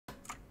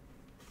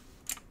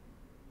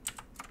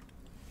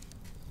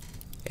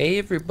Hey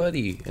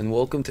everybody, and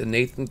welcome to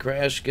Nathan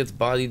Crash Gets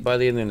Bodied by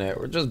the Internet,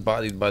 or just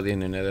Bodied by the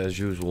Internet as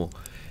usual.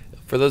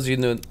 For those of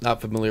you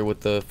not familiar with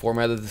the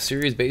format of the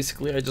series,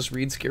 basically I just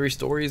read scary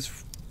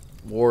stories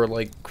or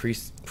like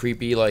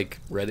creepy like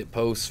Reddit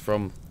posts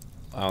from,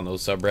 I don't know,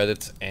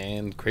 subreddits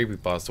and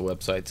creepypasta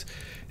websites.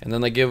 And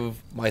then I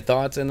give my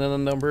thoughts and then a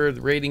number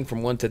rating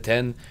from 1 to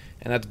 10,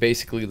 and that's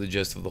basically the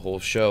gist of the whole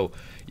show.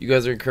 You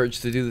guys are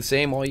encouraged to do the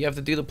same. All you have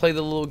to do to play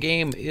the little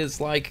game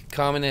is like,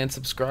 comment, and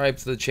subscribe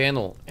to the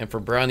channel. And for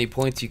brownie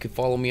points, you can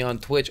follow me on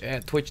Twitch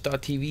at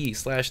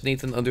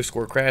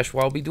twitch.tv/Nathan_Crash,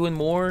 while I'll be doing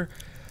more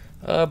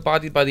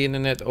Bodied by the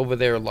Internet over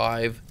there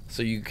live,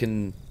 so you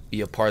can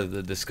be a part of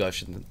the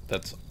discussion. I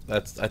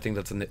think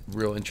that's a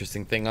real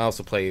interesting thing. I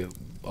also play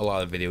a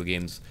lot of video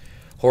games,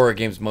 horror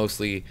games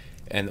mostly,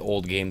 and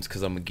old games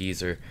because I'm a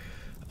geezer.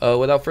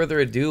 Without further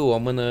ado,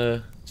 I'm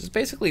gonna just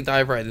basically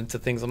dive right into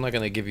things. I'm not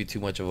gonna give you too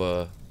much of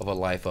a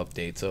life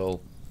update. So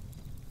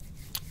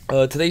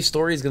today's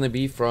story is gonna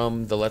be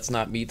from the Let's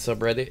Not Meet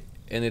subreddit,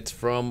 and it's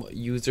from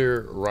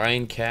user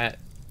Ryan Can't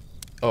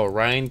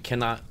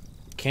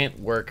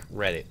Work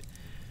Reddit.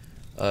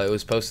 It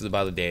was posted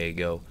about a day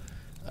ago,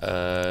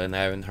 and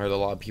I haven't heard a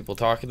lot of people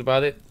talking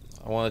about it.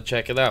 I want to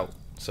check it out.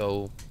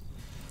 So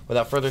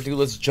without further ado,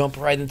 let's jump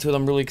right into it.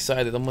 I'm really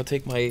excited. I'm gonna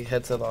take my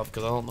headset off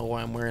because I don't know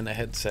why I'm wearing a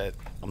headset.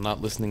 I'm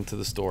not listening to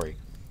the story.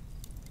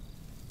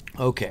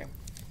 Okay,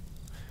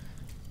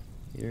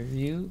 here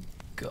you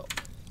go.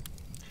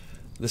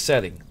 The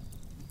setting.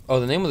 Oh,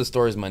 the name of the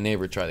story is My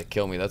Neighbor Tried to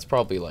Kill Me. That's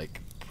probably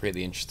like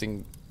pretty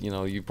interesting. You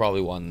know, you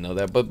probably want to know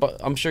that,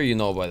 but I'm sure you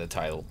know by the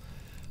title.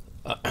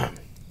 Alright,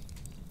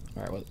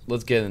 well,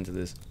 let's get into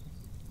this.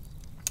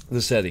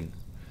 The setting.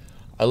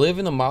 I live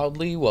in a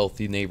mildly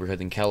wealthy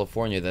neighborhood in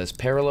California that is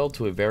parallel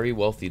to a very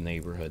wealthy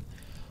neighborhood.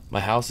 My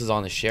house is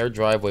on a shared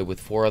driveway with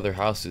 4 other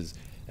houses,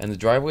 and the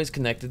driveway is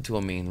connected to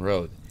a main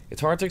road.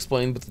 It's hard to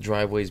explain, but the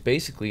driveway is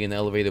basically an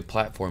elevated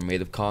platform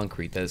made of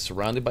concrete that is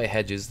surrounded by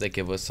hedges that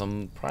give us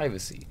some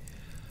privacy.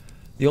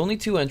 The only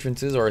 2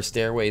 entrances are a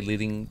stairway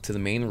leading to the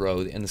main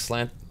road and a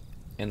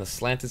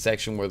slanted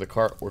section where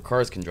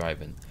cars can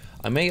drive in.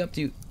 I may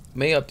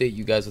update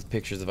you guys with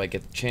pictures if I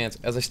get the chance,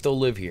 as I still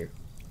live here.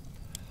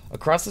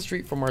 Across the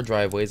street from our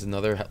driveway is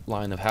another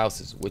line of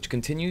houses, which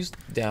continues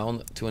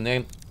down to an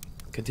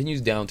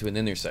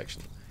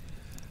intersection.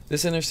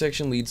 This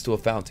intersection leads to a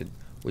fountain,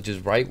 which is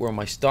right where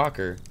my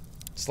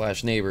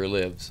stalker/neighbor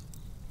lives.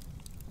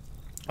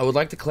 I would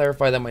like to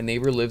clarify that my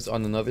neighbor lives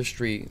on another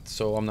street,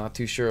 so I'm not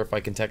too sure if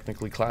I can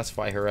technically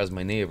classify her as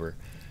my neighbor.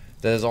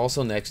 That is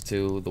also next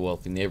to the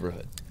wealthy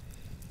neighborhood.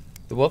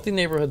 The wealthy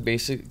neighborhood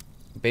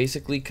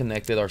basically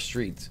connected our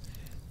streets.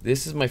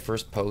 This is my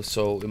first post,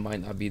 so it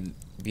might not be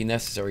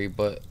necessary,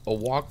 but a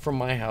walk from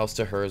my house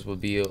to hers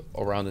would be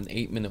around an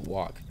 8-minute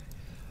walk.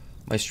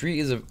 My street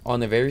is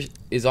on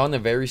a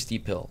very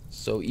steep hill,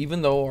 so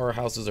even though our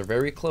houses are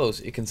very close,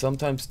 it can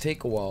sometimes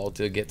take a while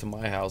to get to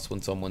my house when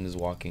someone is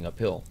walking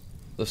uphill.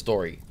 The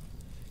story.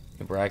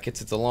 In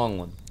brackets, it's a long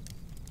one.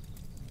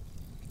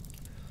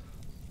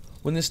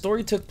 When this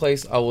story took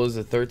place, I was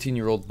a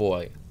 13-year-old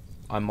boy.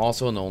 I'm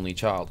also an only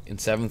child, in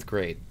 7th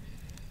grade.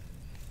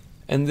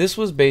 And this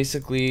was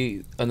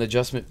basically an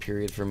adjustment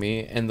period for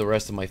me and the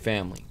rest of my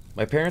family.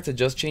 My parents had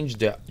just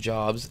changed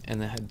jobs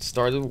and had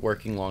started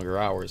working longer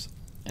hours.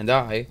 And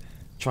I,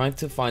 trying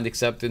to find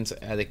acceptance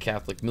at a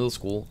Catholic middle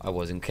school, I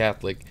wasn't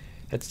Catholic,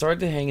 had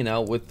started hanging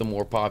out with the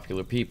more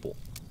popular people.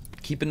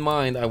 Keep in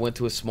mind, I went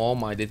to a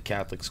small-minded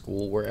Catholic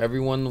school where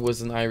everyone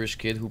was an Irish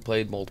kid who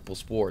played multiple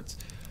sports.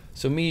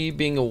 So me,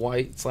 being a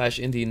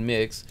white/Indian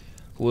mix,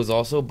 who was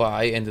also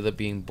bi, ended up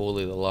being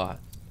bullied a lot.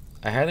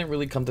 I hadn't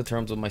really come to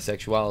terms with my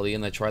sexuality,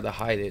 and I tried to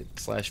hide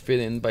it/fit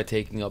in by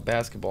taking up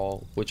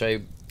basketball, which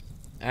I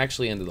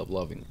actually ended up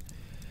loving,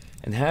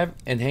 and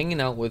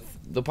hanging out with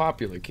the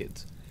popular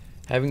kids.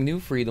 Having new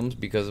freedoms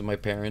because my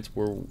parents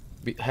were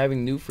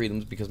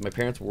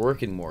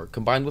working more,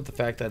 combined with the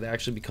fact that I'd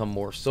actually become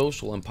more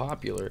social and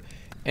popular,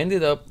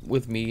 ended up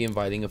with me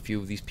inviting a few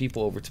of these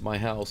people over to my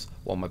house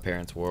while my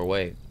parents were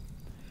away.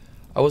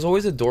 I was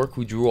always a dork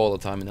who drew all the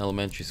time in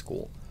elementary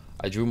school.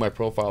 I drew my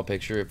profile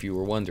picture, if you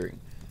were wondering.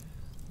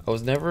 I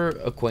was never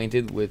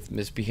acquainted with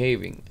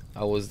misbehaving.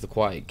 I was the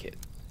quiet kid.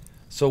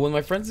 So when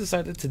my friends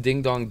decided to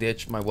ding-dong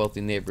ditch my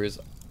wealthy neighbors,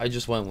 I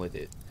just went with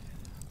it.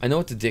 I know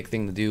it's a dick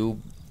thing to do,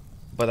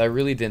 but I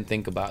really didn't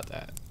think about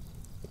that.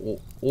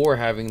 Or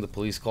having the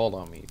police called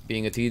on me,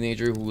 being a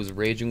teenager who was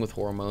raging with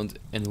hormones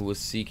and who was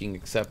seeking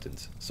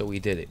acceptance. So we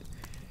did it.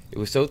 It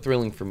was so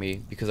thrilling for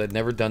me because I'd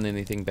never done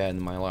anything bad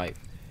in my life.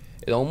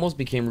 It almost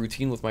became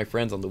routine with my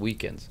friends on the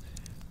weekends.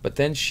 But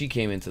then she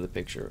came into the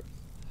picture.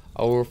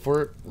 I will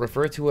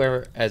refer to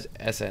her as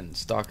SN,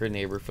 stalker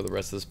neighbor, for the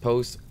rest of this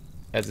post,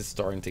 as it's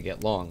starting to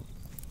get long.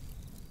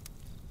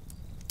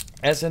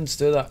 SN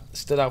stood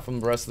out from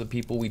the rest of the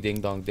people we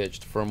ding-dong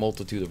ditched for a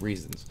multitude of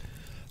reasons.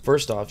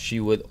 First off, she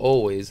would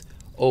always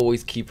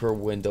keep her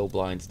window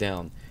blinds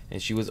down,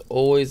 and she was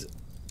always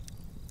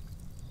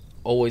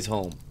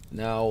home.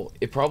 Now,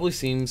 it probably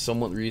seems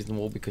somewhat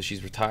reasonable because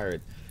she's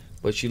retired,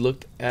 but she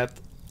looked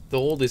at the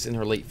oldest in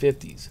her late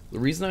 50s. The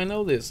reason I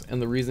know this,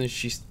 and the reason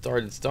she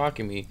started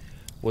stalking me,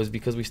 was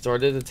because we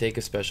started to take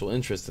a special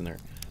interest in her.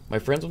 My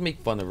friends would make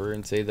fun of her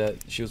and say that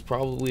she was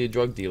probably a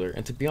drug dealer,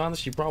 and to be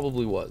honest, she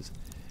probably was.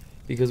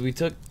 Because we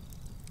took...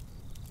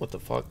 What the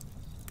fuck?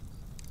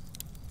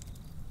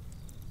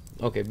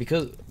 Okay,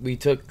 because we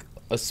took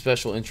a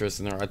special interest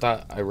in her. I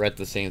thought I read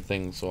the same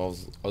thing, so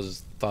I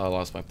just thought I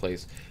lost my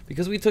place.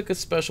 Because we took a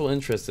special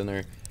interest in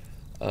her.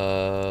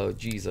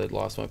 Jeez, I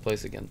lost my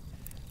place again.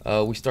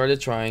 We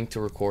started trying to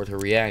record her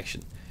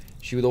reaction.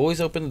 She would always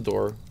open the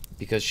door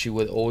because she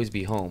would always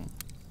be home.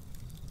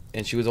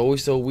 And she was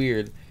always so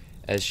weird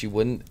as she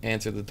wouldn't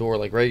answer the door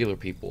like regular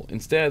people.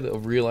 Instead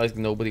of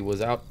realizing nobody was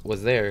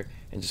there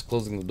and just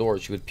closing the door,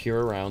 she would peer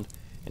around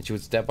and she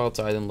would step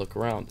outside and look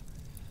around.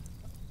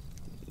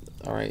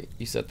 Alright,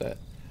 you said that.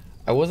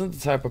 I wasn't the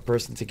type of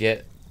person to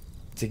get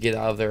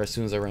out of there as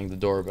soon as I rang the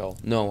doorbell.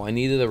 No, I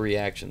needed a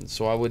reaction,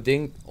 so I would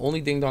only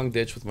ding-dong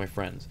ditch with my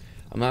friends.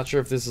 I'm not sure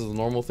if this is a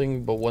normal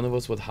thing, but one of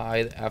us would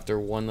hide after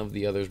one of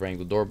the others rang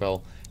the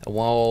doorbell, and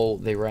while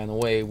they ran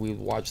away, we would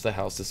watch the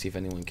house to see if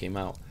anyone came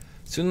out.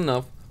 Soon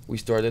enough, we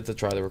started to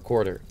try to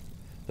record her.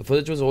 The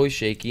footage was always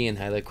shaky and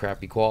had a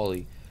crappy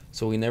quality,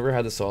 so we never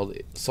had a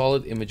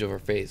solid image of her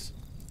face.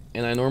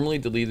 And I normally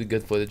deleted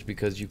good footage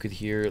because you could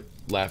hear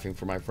laughing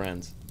from my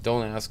friends.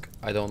 Don't ask,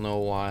 I don't know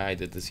why I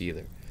did this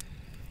either.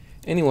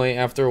 Anyway,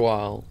 after a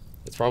while,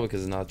 it's probably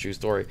because it's not a true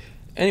story.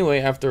 Anyway,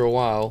 after a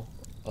while,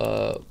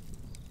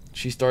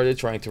 she started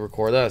trying to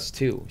record us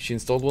too. She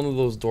installed one of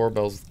those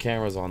doorbells with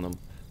cameras on them.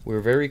 We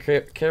were very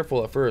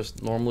careful at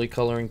first, normally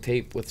coloring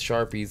tape with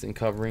Sharpies and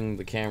covering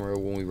the camera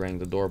when we rang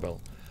the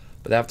doorbell.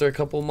 But after a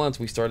couple of months,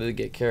 we started to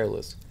get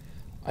careless.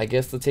 I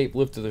guess the tape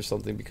lifted or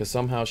something because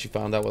somehow she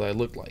found out what I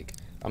looked like.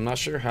 I'm not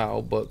sure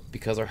how, but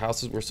because our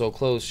houses were so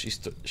close,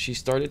 she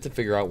started to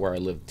figure out where I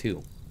lived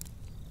too.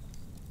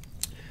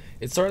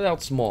 It started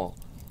out small.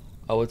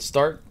 I would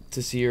start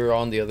to see her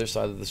on the other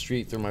side of the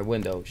street through my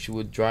window. She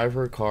would drive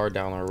her car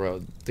down our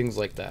road. Things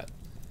like that.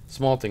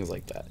 Small things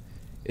like that.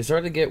 It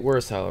started to get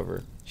worse,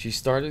 however. She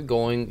started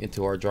going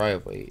into our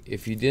driveway.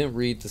 If you didn't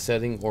read the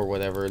setting or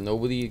whatever,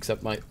 nobody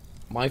except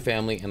my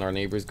family and our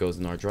neighbors goes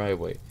in our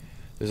driveway.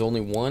 There's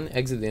only one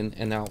exit in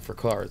and out for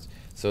cars,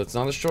 so it's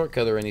not a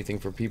shortcut or anything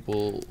for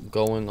people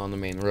going on the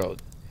main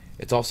road.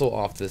 It's also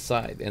off to the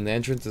side, and the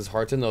entrance is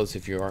hard to notice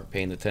if you aren't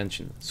paying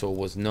attention, so it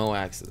was no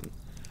accident.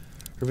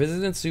 Her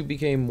visits soon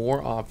became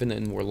more often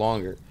and were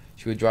longer.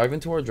 She would drive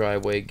into our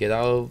driveway, get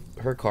out of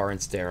her car,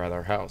 and stare at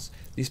our house.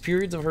 These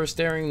periods of her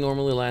staring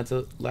normally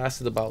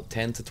lasted about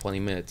 10 to 20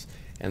 minutes,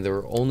 and they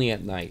were only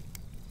at night.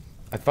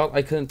 I felt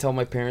I couldn't tell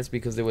my parents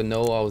because they would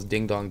know I was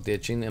ding-dong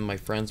ditching, and my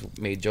friends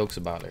made jokes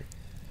about her.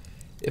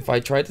 If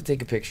I tried to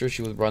take a picture,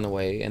 she would run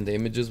away, and the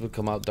images would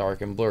come out dark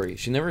and blurry.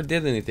 She never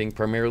did anything,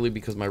 primarily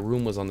because my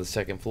room was on the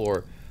second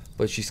floor,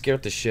 but she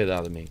scared the shit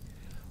out of me.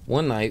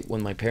 One night,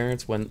 when my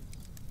parents went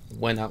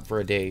out for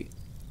a date,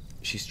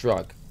 she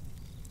struck.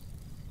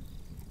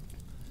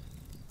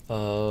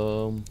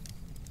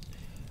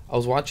 I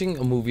was watching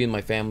a movie in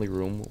my family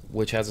room,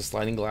 which has a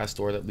sliding glass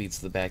door that leads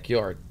to the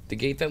backyard. The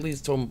gate that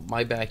leads to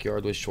my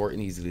backyard was short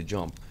and easy to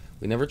jump.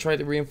 We never tried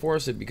to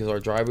reinforce it because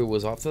our driveway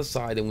was off to the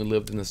side and we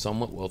lived in a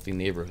somewhat wealthy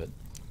neighborhood.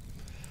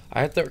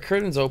 I had the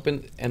curtains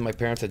open and my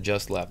parents had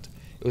just left.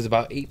 It was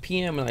about 8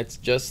 p.m. and I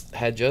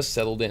had just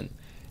settled in.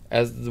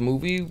 As the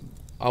movie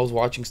I was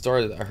watching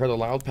started, I heard a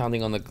loud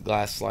pounding on the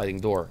glass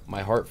sliding door.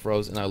 My heart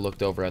froze and I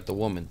looked over at the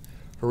woman.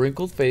 Her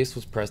wrinkled face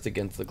was pressed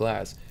against the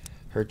glass.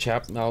 Her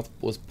chapped mouth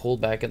was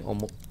pulled back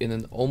in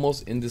an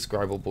almost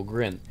indescribable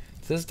grin.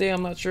 To this day,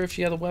 I'm not sure if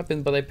she had a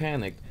weapon, but I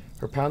panicked.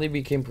 Her pounding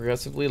became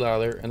progressively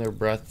louder, and her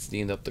breath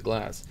steamed up the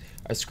glass.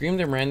 I screamed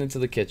and ran into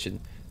the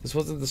kitchen. This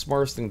wasn't the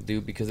smartest thing to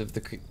do because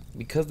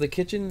the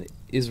kitchen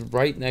is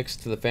right next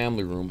to the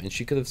family room, and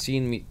she could have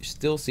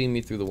still seen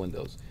me through the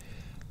windows.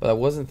 But I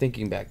wasn't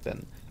thinking back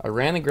then. I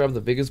ran and grabbed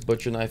the biggest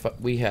butcher knife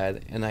we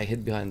had, and I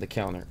hid behind the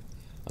counter.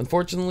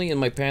 Unfortunately, in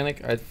my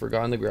panic, I'd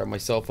forgotten to grab my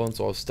cell phone,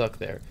 so I was stuck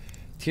there.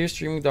 Tears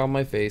streaming down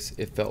my face,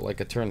 it felt like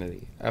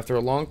eternity. After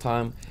a long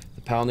time,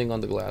 the pounding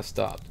on the glass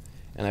stopped,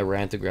 and I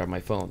ran to grab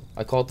my phone.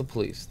 I called the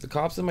police. The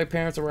cops and my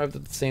parents arrived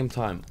at the same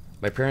time.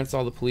 My parents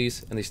saw the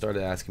police, and they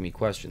started asking me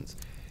questions.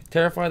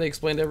 Terrified, I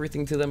explained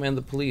everything to them and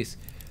the police.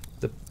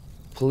 The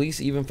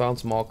police even found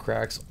small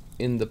cracks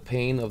in the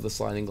pane of the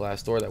sliding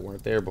glass door that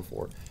weren't there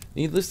before.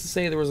 Needless to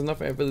say, there was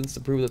enough evidence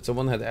to prove that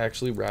someone had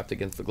actually rapped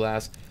against the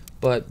glass,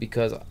 but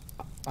because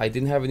I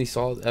didn't have any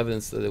solid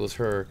evidence that it was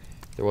her,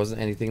 there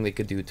wasn't anything they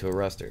could do to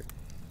arrest her.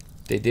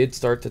 They did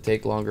start to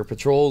take longer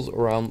patrols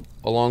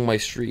along my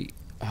street,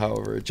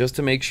 however, just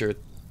to make sure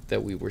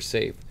that we were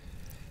safe.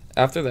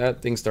 After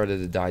that, things started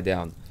to die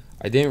down.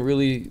 I didn't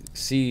really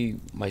see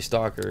my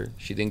stalker.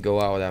 She didn't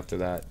go out after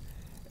that.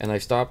 And I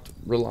stopped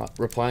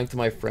replying to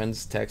my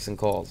friends' texts and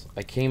calls.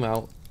 I came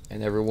out,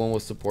 and everyone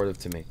was supportive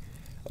to me.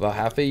 About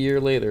half a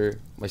year later,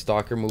 my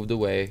stalker moved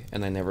away,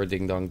 and I never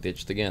ding-dong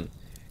ditched again.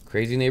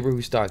 Crazy neighbor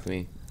who stalked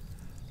me.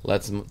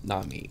 Let's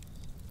not meet.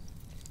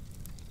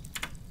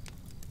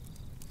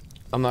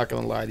 I'm not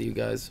gonna lie to you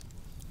guys.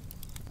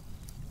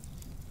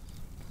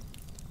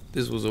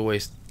 this was a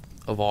waste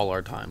of all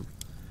our time.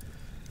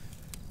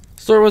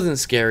 Story wasn't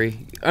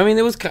scary. I mean,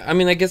 it was. I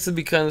mean, I guess it'd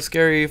be kind of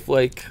scary if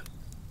like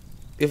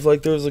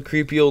there was a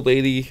creepy old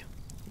lady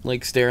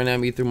like staring at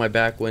me through my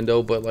back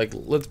window. But like,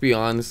 let's be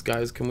honest,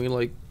 guys. Can we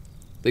like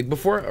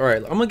before? All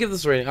right, I'm gonna give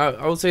this a rating.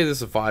 I would say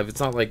this a 5. It's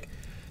not like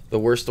the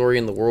worst story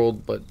in the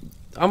world, but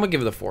I'm gonna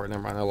give it a 4.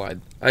 Never mind, I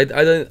lied. I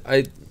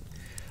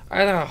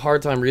had a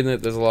hard time reading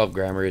it. There's a lot of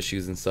grammar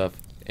issues and stuff,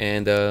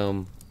 and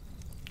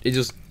it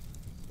just,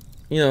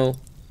 you know,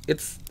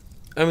 it's.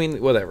 I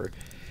mean, whatever.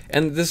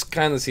 And this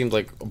kind of seems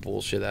like a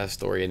bullshit ass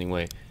story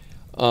anyway.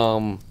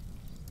 I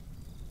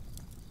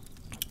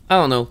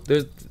don't know.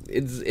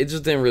 It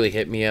just didn't really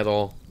hit me at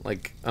all.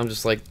 Like, I'm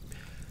just like,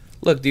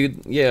 look,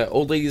 dude. Yeah,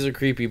 old ladies are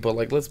creepy, but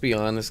like, let's be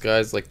honest,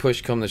 guys. Like,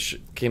 push came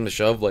to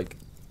shove. Like,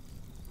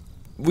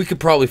 we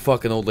could probably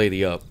fuck an old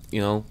lady up.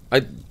 You know,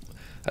 I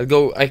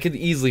could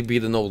easily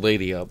beat an old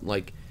lady up.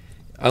 Like,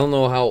 I don't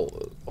know how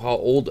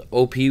old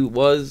OP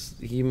was.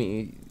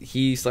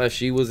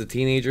 He/she was a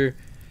teenager.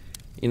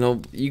 You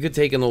know, you could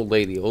take an old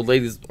lady. Old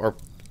ladies are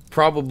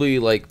probably,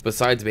 like,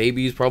 besides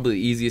babies, probably the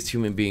easiest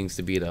human beings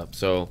to beat up.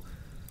 So,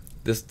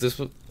 this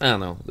I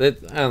don't know. I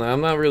don't know. I'm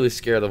not really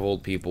scared of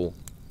old people.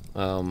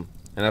 And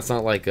that's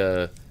not like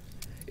a.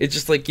 It's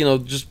just like, you know,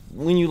 just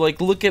when you like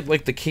look at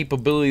like the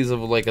capabilities of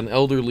like an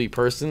elderly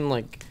person,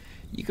 like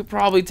you could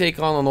probably take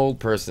on an old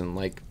person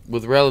like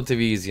with relative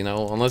ease, you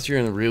know, unless you're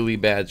in really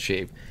bad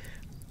shape.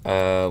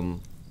 So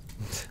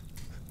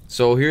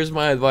here's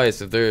my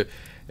advice: if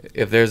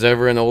there's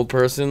ever an old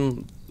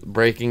person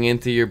breaking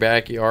into your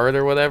backyard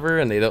or whatever,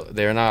 and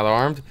they're not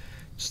armed,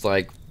 just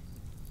like,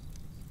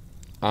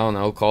 I don't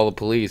know, call the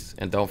police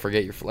and don't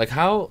forget your like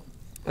how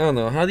I don't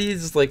know, how do you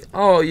just like,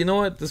 oh, you know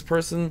what, this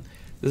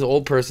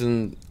old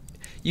person,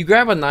 you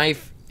grab a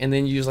knife and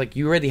then you just like,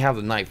 you already have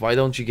the knife, why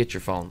don't you get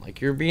your phone?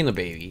 Like, you're being a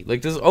baby.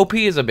 Like, this OP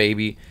is a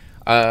baby.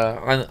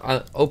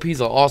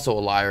 OP's also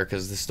a liar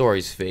because the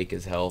story's fake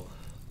as hell.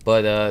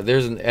 But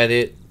there's an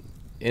edit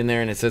in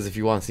there and it says, if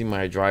you want to see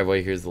my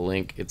driveway, here's the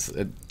link. It's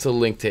a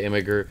link to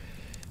Immigrant.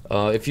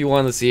 If you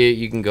want to see it,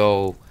 you can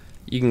go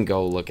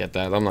look at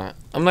that.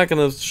 I'm not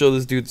gonna show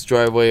this dude's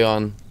driveway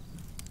on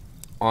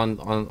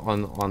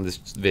this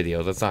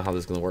video. That's not how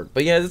this is gonna work.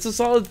 But yeah, it's a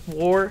solid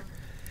 4.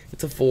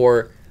 It's a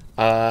 4.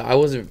 I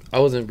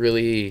wasn't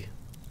really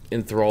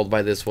enthralled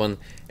by this one,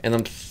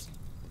 and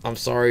I'm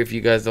sorry if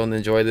you guys don't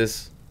enjoy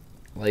this,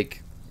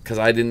 like, cause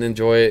I didn't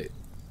enjoy it.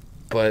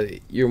 But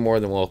you're more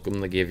than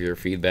welcome to give your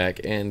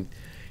feedback and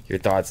your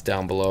thoughts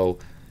down below.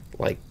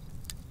 Like,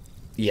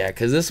 yeah,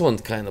 cause this one's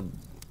kind of,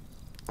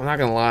 I'm not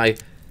gonna lie,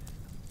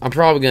 I'm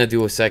probably gonna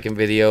do a second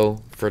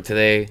video for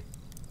today,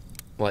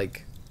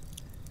 like,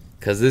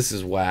 cause this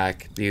is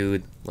whack,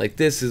 dude. Like,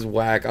 this is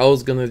whack. I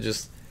was gonna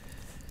just,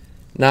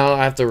 now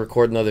I have to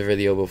record another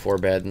video before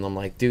bed, and I'm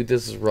like, dude,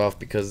 this is rough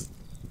because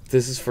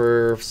this is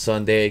for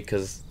Sunday.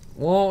 Cause,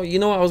 well, you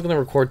know, I was gonna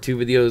record 2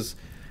 videos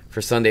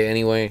for Sunday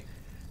anyway.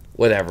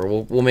 Whatever,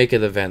 we'll make it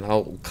an event.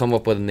 I'll come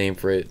up with a name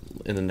for it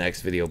in the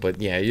next video.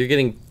 But yeah, you're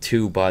getting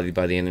 2 Bodied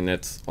by the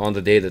Internet on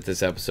the day that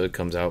this episode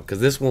comes out, because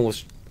this one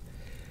was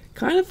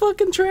kind of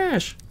fucking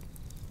trash.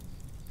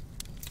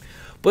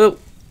 But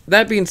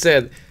that being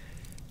said,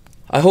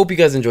 I hope you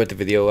guys enjoyed the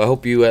video. I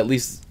hope you at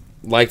least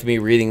liked me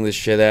reading this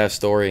shit ass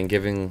story and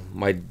giving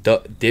my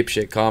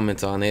dipshit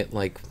comments on it.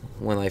 Like,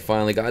 when I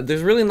finally got,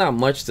 there's really not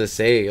much to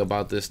say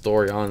about this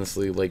story,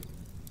 honestly. Like,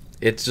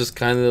 it's just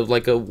kind of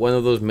like one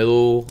of those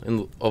middle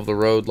of the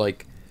road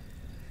like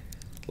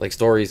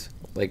stories.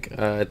 Like,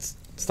 it's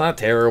not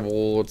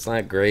terrible, it's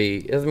not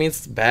great. I mean,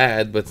 it's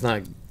bad, but it's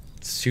not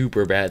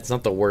super bad. It's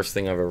not the worst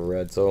thing I've ever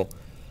read. So,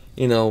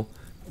 you know,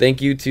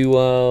 thank you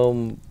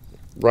to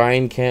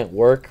Ryan Can't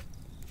Work.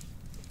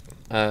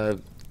 I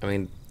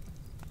mean,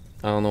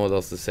 I don't know what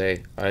else to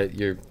say.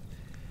 I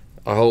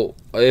hope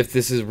if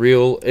this is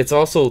real, it's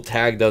also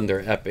tagged under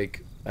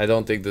epic. I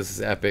don't think this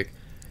is epic.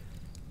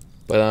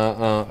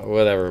 But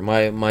whatever.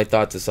 My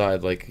thoughts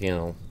aside, like, you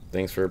know,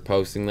 thanks for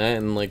posting that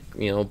and, like,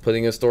 you know,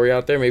 putting a story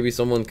out there. Maybe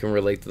someone can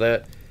relate to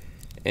that.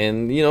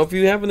 And, you know, if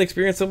you have an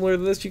experience similar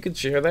to this, you can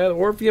share that.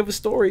 Or if you have a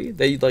story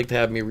that you'd like to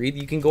have me read,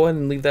 you can go ahead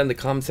and leave that in the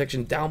comment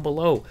section down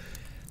below,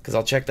 because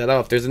I'll check that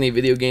out. If there's any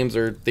video games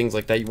or things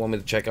like that you want me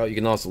to check out, you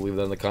can also leave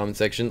that in the comment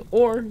section.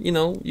 Or, you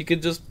know, you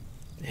could just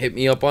hit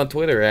me up on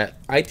Twitter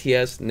at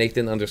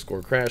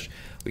itsnathan_crash.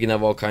 We can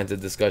have all kinds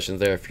of discussions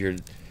there if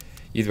you'd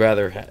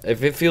rather,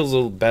 if it feels a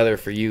little better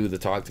for you to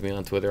talk to me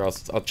on Twitter.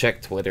 I'll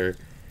check Twitter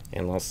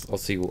and I'll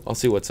see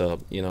what's up.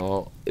 You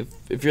know,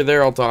 if you're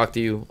there, I'll talk to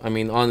you. I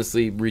mean,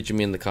 honestly, reaching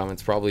me in the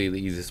comments probably the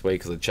easiest way,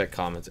 because I check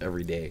comments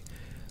every day.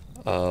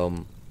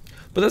 But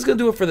that's gonna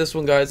do it for this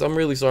one, guys. I'm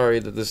really sorry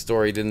that this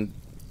story didn't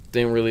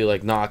really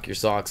like knock your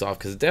socks off,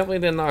 because it definitely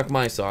didn't knock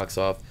my socks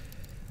off.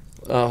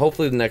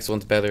 Hopefully the next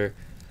one's better.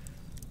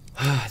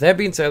 That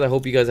being said, I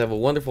hope you guys have a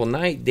wonderful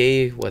night,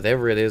 day,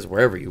 whatever it is,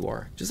 wherever you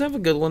are. Just have a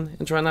good one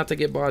and try not to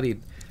get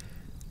bodied.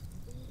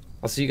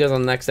 I'll see you guys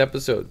on the next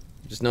episode.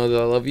 Just know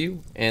that I love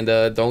you, and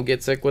don't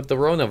get sick with the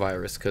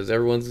coronavirus, because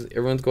everyone's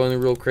going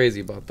real crazy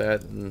about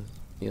that. And,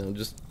 you know,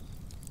 just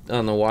I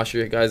don't know, wash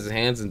your guys'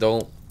 hands and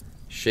don't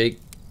shake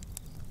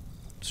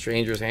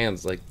strangers'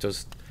 hands. Like,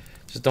 just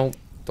don't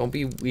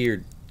be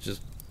weird.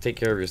 Just take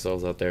care of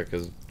yourselves out there,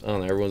 because I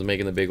don't know, everyone's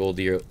making a big old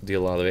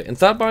deal out of it. And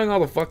stop buying all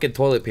the fucking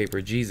toilet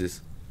paper,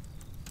 Jesus.